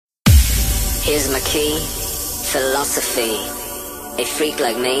Here's my key, philosophy. A freak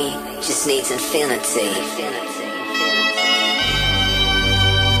like me just needs infinity.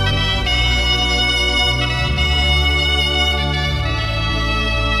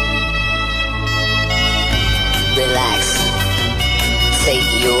 Relax, take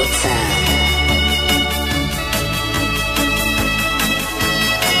your time.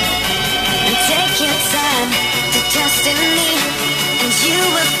 And take your time to trust in me, and you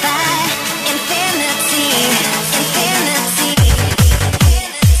will find infinity, infinity.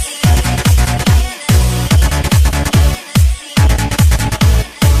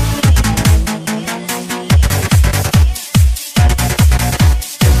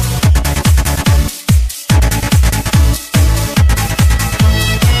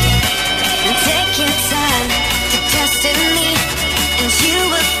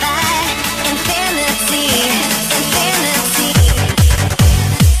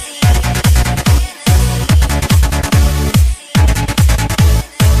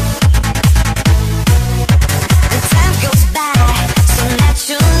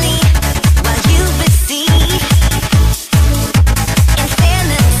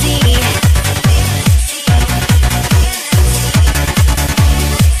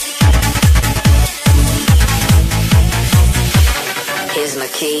 Here's my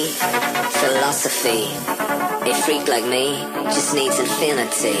key, philosophy. A freak like me just needs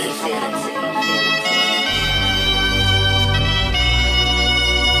infinity.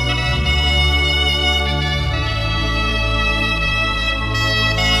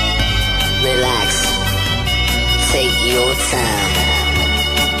 Relax, take your time.